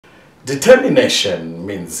Determination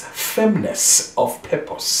means firmness of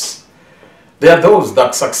purpose. There are those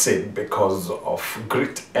that succeed because of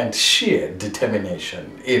grit and sheer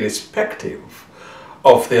determination, irrespective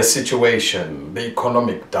of their situation, the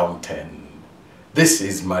economic downturn. This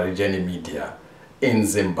is Marijeni Media in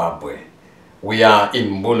Zimbabwe. We are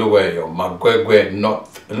in Magwegwe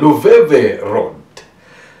North, Luveve Road.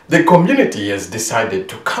 The community has decided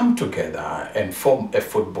to come together and form a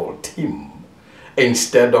football team.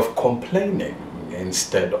 Instead of complaining,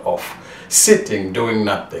 instead of sitting doing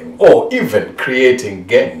nothing, or even creating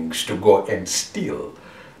gangs to go and steal,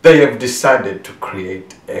 they have decided to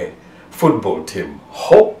create a football team.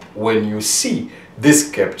 Hope when you see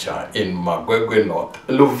this capture in Magwegwe North,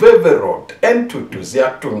 Luveve Road, and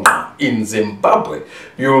Tutuziatunga in Zimbabwe,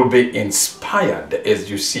 you will be inspired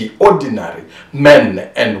as you see ordinary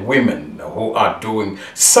men and women who are doing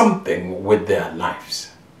something with their lives.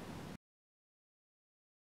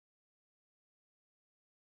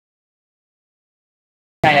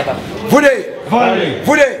 Vule, Vale,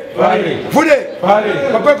 Vule, Vale, Vule,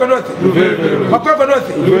 Vale, Magwegwe North, Magwegwe North,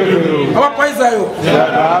 Abapaizayo,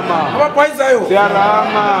 Siarama, Abapaizayo,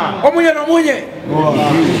 Siarama, Omunye no munye,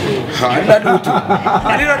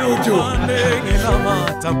 Alina dutu,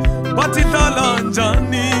 Batitala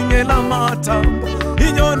njani ngelamata,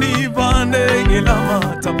 Inyoni bande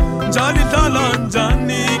ngelamata, Jalidala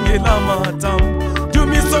njani ngelamata,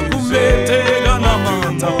 Tumiso kumete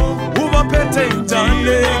galamata. Pete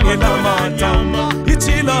njane ngelamata,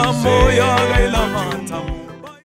 ichila moya